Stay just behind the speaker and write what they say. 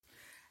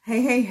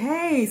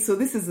Hey. So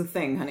this is the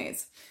thing,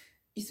 honeys.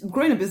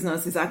 Growing a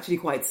business is actually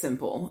quite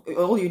simple.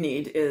 All you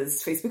need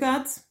is Facebook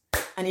ads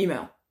and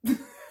email.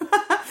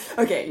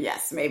 Okay,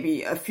 yes,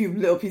 maybe a few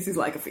little pieces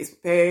like a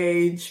Facebook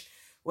page.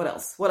 What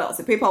else?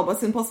 A PayPal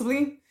button,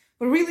 possibly.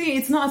 But really,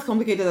 it's not as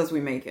complicated as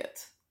we make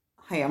it.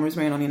 Hi, I'm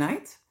Rosemary Nonny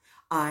Knight.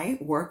 I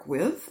work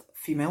with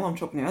female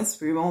entrepreneurs,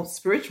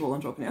 spiritual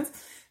entrepreneurs,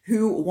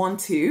 who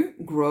want to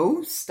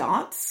grow,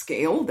 start,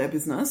 scale their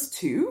business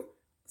to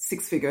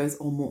six figures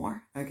or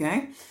more.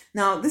 Okay.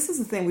 Now, this is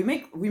the thing.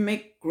 We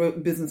make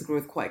business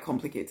growth quite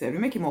complicated. We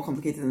make it more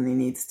complicated than it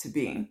needs to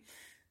be.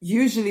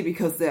 Usually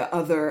because there are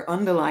other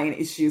underlying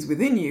issues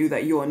within you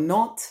that you are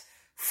not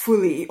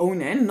fully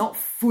owning, not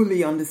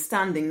fully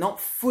understanding, not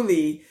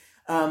fully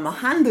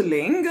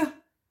handling.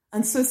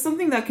 And so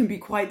something that can be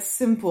quite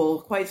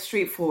simple, quite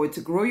straightforward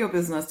to grow your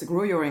business, to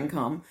grow your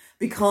income,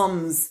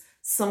 becomes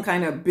some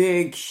kind of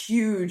big,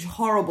 huge,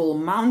 horrible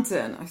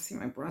mountain. I see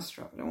my bra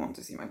strap. I don't want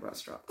to see my bra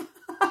strap.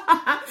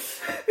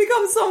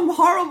 Becomes some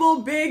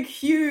horrible, big,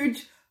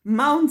 huge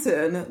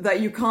mountain that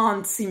you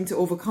can't seem to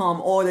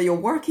overcome, or that you're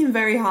working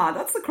very hard.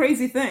 That's the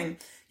crazy thing.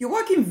 You're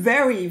working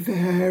very,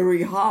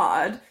 very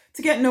hard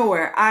to get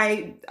nowhere.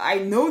 I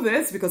know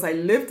this because I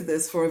lived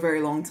this for a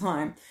very long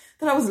time,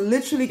 that I was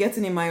literally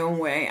getting in my own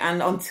way.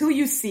 And until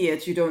you see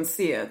it, you don't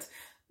see it.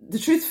 The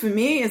truth for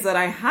me is that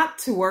I had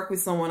to work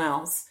with someone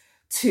else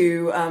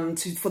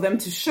for them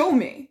to show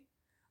me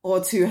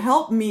or to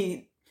help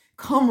me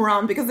come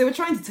around, because they were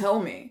trying to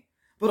tell me.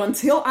 But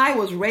until I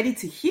was ready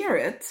to hear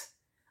it,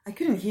 I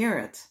couldn't hear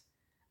it.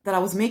 That I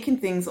was making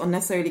things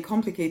unnecessarily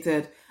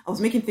complicated. I was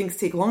making things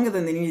take longer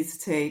than they needed to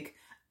take.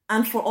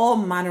 And for all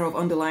manner of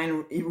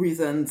underlying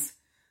reasons,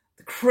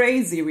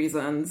 crazy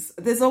reasons.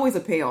 There's always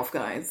a payoff,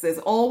 guys. There's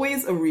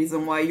always a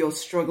reason why you're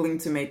struggling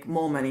to make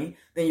more money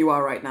than you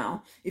are right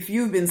now. If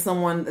you've been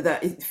someone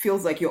that it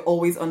feels like you're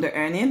always under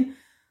earning,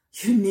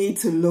 you need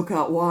to look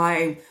at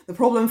why. The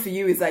problem for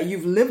you is that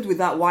you've lived with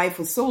that why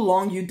for so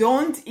long, you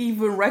don't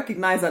even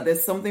recognize that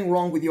there's something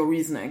wrong with your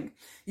reasoning.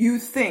 You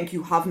think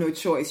you have no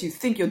choice. You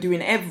think you're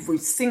doing every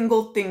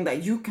single thing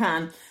that you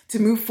can to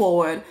move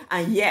forward,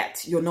 and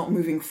yet you're not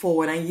moving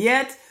forward. And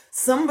yet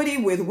somebody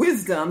with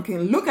wisdom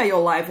can look at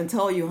your life and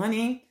tell you,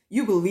 honey,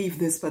 you believe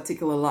this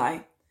particular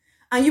lie.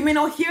 And you may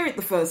not hear it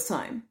the first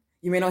time.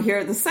 You may not hear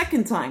it the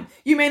second time.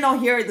 You may not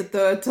hear it the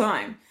third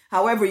time.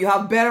 However, you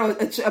have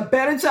a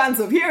better chance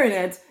of hearing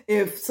it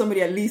if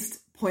somebody at least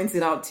points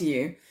it out to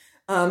you.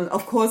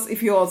 Of course,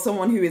 if you're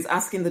someone who is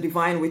asking the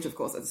divine, which of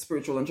course as a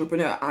spiritual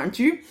entrepreneur, aren't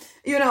you?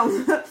 You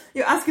know,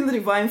 you're asking the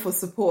divine for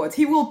support.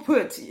 He will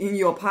put in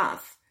your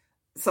path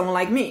someone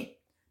like me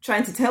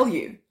trying to tell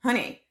you,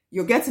 honey,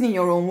 you're getting in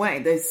your own way.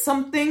 There's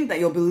something that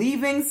you're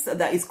believing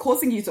that is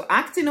causing you to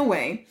act in a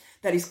way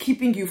that is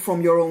keeping you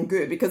from your own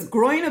good. Because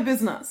growing a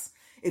business,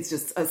 it's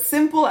just as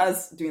simple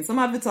as doing some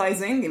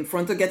advertising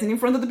getting in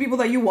front of the people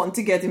that you want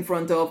to get in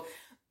front of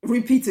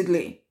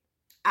repeatedly,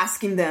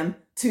 asking them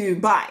to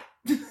buy.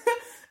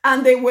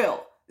 And they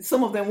will.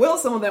 Some of them will,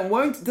 some of them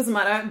won't. It doesn't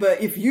matter.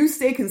 But if you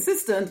stay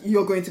consistent,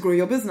 you're going to grow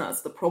your business.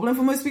 The problem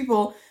for most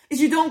people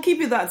is you don't keep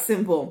it that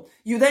simple.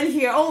 You then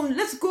hear, oh,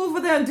 let's go over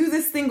there and do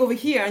this thing over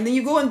here. And then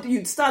you go and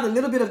you start a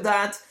little bit of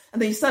that.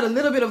 And then you start a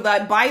little bit of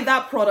that, buy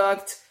that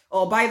product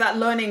or buy that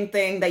learning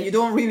thing that you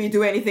don't really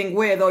do anything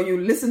with, or you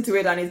listen to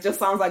it and it just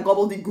sounds like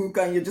gobbledygook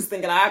and you're just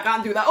thinking, I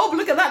can't do that. Oh, but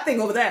look at that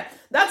thing over there.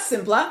 That's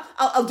simpler.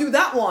 I'll do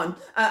that one.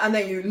 And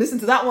then you listen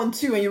to that one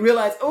too and you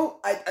realize, oh,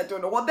 I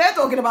don't know what they're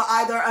talking about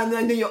either. And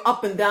then you're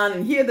up and down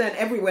and here, there, and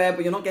everywhere,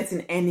 but you're not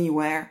getting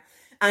anywhere.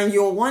 And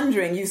you're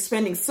wondering, you're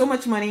spending so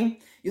much money,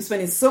 you're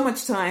spending so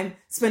much time,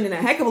 spending a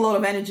heck of a lot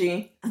of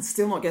energy and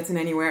still not getting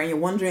anywhere. And you're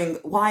wondering,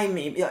 why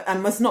me? I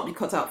must not be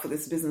cut out for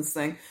this business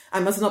thing.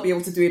 I must not be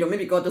able to do it. Or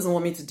maybe God doesn't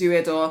want me to do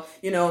it. Or,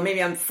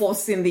 maybe I'm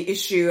forcing the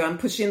issue. I'm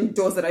pushing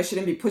doors that I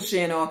shouldn't be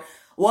pushing, or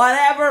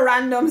whatever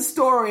random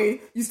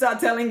story you start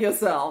telling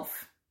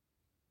yourself.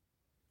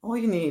 All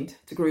you need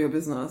to grow your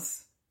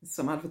business is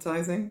some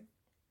advertising,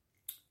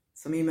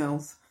 some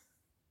emails.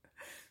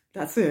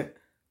 That's it.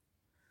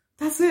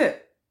 That's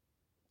it.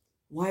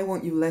 Why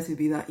won't you let it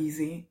be that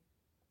easy?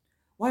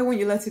 Why won't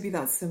you let it be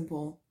that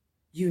simple?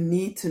 You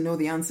need to know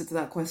the answer to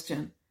that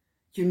question.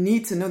 You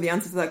need to know the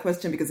answer to that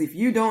question, because if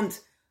you don't,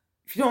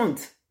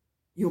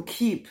 you'll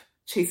keep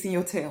chasing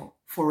your tail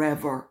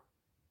forever.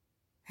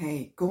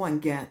 Hey, go and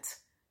get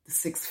the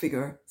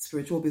 6-figure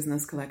spiritual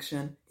business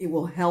collection. It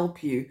will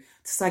help you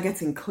to start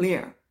getting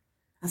clear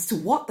as to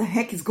what the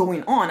heck is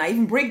going on. I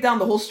even break down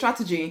the whole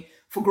strategy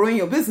for growing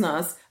your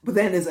business, but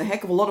then there's a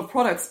heck of a lot of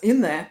products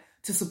in there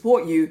to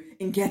support you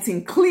in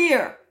getting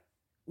clear.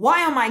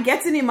 Why am I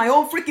getting in my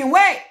own freaking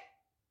way?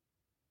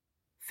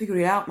 Figure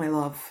it out, my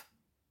love.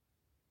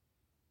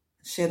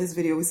 Share this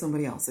video with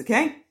somebody else,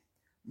 okay?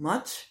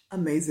 Much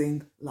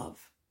amazing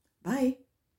love. Bye.